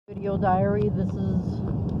Video diary. This is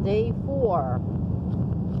day 4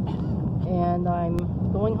 and I'm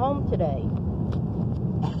going home today,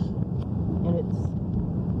 and it's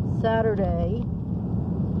Saturday,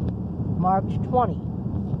 March 20,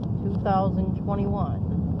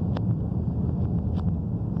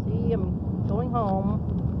 2021. See, I'm going home.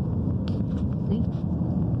 See?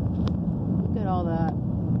 Look at all that.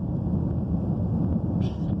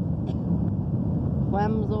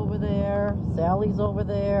 Clem's over there, Sally's over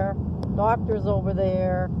there, Doctor's over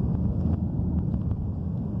there.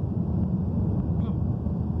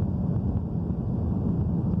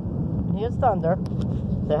 And here's Thunder.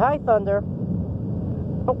 Say hi, Thunder. A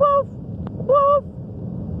woof! Woof!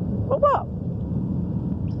 A woof!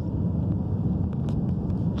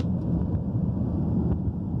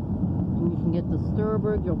 And you can get the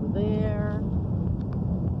Sturbridge over there,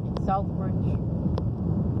 Southbridge.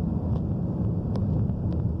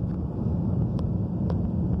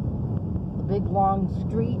 Big long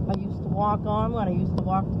street I used to walk on when I used to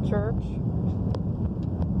walk to church.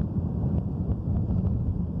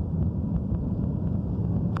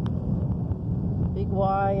 Big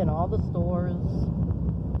Y and all the stores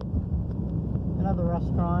and other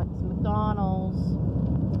restaurants. McDonald's.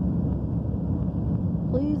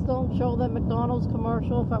 Please don't show that McDonald's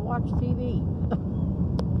commercial if I watch TV.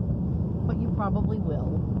 But you probably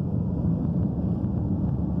will.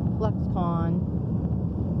 FlexCon.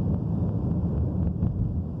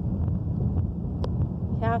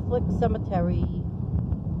 Catholic Cemetery.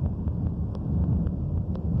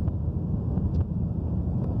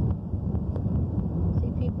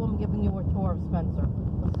 See, people, I'm giving you a tour of Spencer.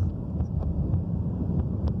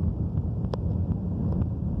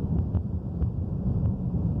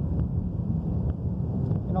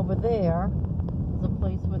 And over there is a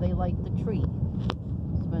place where they light the tree.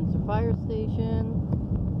 Spencer Fire Station,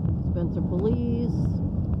 Spencer Police.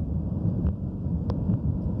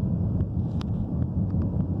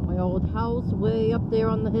 My old house way up there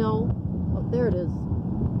on the hill. Oh, there it is.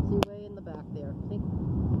 See, way in the back there. See?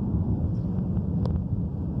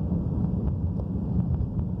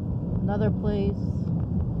 Another place.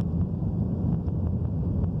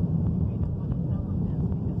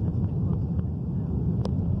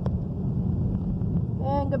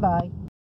 And goodbye.